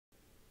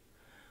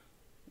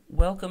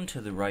Welcome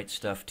to the Rite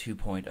Stuff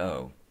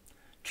 2.0,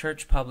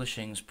 Church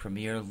Publishing's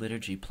premier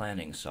liturgy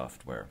planning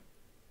software.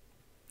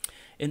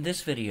 In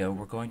this video,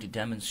 we're going to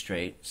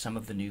demonstrate some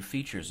of the new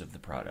features of the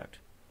product.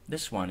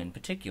 This one in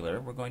particular,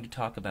 we're going to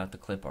talk about the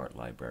clip art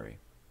library.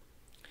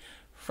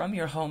 From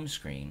your home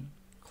screen,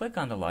 click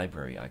on the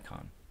library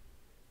icon.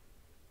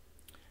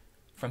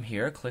 From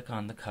here, click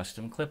on the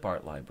custom clip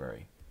art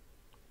library.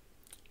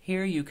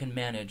 Here you can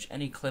manage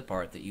any clip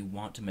art that you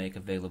want to make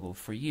available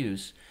for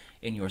use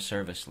in your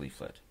service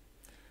leaflet.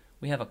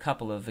 We have a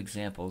couple of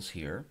examples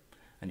here,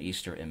 an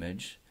Easter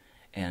image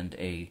and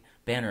a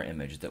banner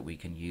image that we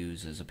can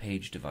use as a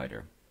page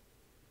divider.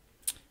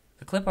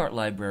 The clip art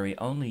library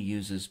only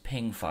uses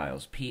PNG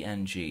files,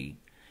 PNG.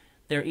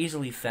 They're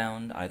easily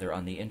found either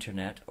on the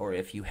internet or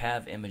if you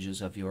have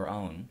images of your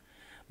own.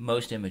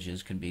 Most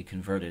images can be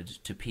converted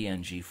to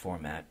PNG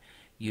format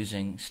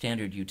using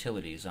standard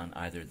utilities on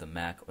either the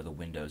Mac or the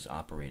Windows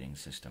operating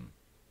system.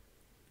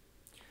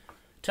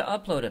 To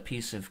upload a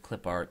piece of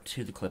clip art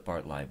to the clip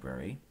art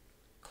library,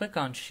 click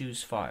on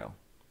Choose File.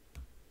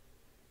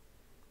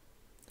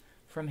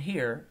 From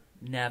here,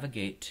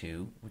 navigate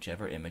to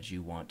whichever image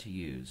you want to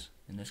use.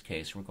 In this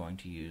case, we're going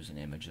to use an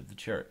image of the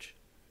church.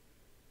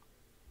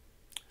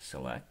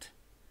 Select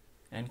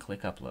and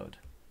click Upload.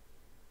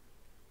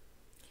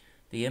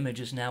 The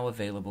image is now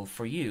available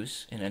for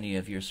use in any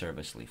of your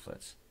service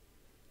leaflets.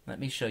 Let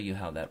me show you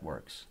how that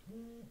works.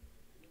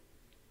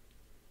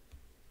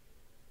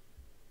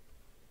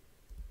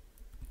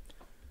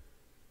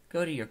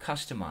 Go to your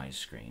Customize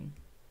screen.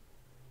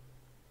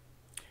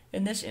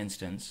 In this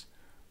instance,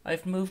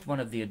 I've moved one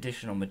of the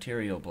additional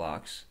material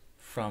blocks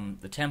from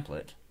the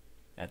template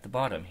at the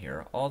bottom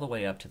here all the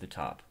way up to the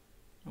top,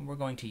 and we're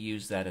going to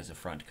use that as a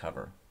front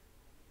cover.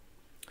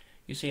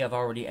 You see I've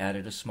already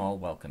added a small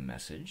welcome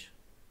message.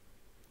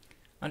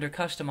 Under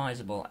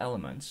Customizable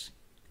Elements,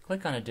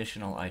 click on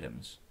Additional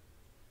Items,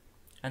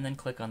 and then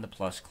click on the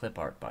plus Clip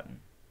Art button.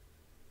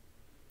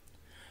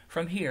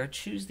 From here,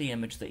 choose the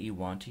image that you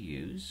want to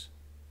use,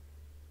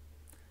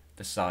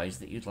 the size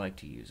that you'd like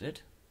to use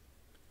it,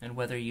 and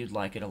whether you'd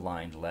like it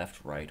aligned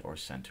left, right, or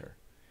center.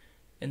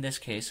 In this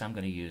case, I'm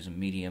going to use a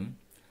medium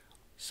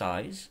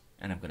size,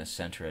 and I'm going to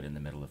center it in the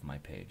middle of my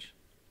page.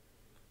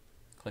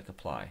 Click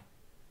Apply.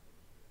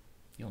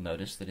 You'll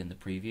notice that in the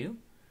preview,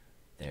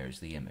 there's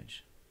the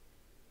image.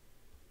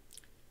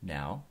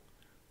 Now,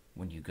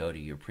 when you go to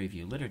your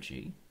preview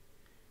liturgy,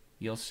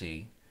 you'll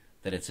see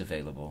that it's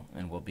available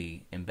and will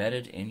be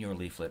embedded in your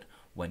leaflet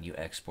when you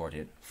export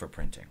it for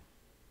printing.